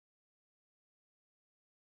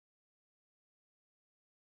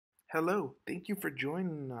Hello, thank you for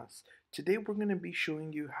joining us. Today we're going to be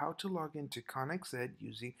showing you how to log into ConexED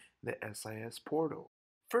using the SIS Portal.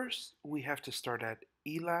 First, we have to start at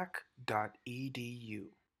elac.edu.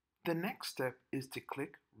 The next step is to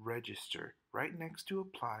click Register right next to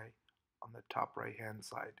Apply on the top right hand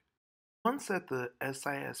side. Once at the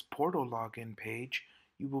SIS Portal login page,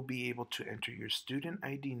 you will be able to enter your student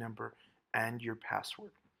ID number and your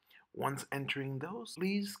password. Once entering those,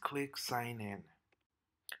 please click Sign In.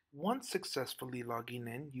 Once successfully logging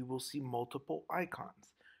in, you will see multiple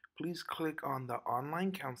icons. Please click on the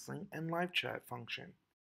Online Counseling and Live Chat function.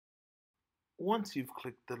 Once you've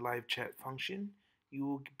clicked the Live Chat function, you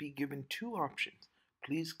will be given two options.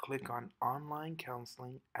 Please click on Online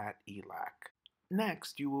Counseling at ELAC.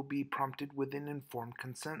 Next, you will be prompted with an informed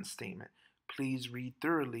consent statement. Please read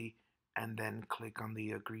thoroughly and then click on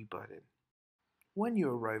the Agree button. When you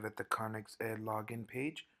arrive at the ConexED login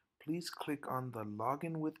page, please click on the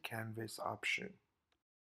Login with Canvas option.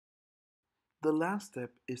 The last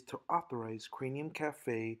step is to authorize ConexED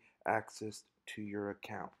Cafe access to your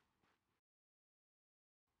account.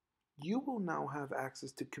 You will now have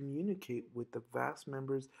access to communicate with the vast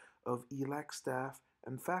members of ELAC staff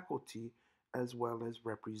and faculty, as well as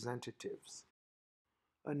representatives.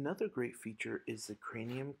 Another great feature is the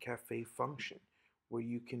ConexED Cafe function, where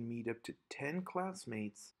you can meet up to 10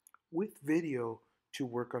 classmates with video to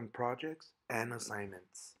work on projects and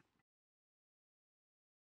assignments.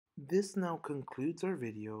 This now concludes our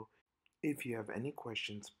video. If you have any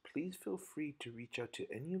questions, please feel free to reach out to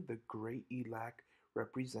any of the great ELAC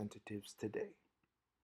representatives today.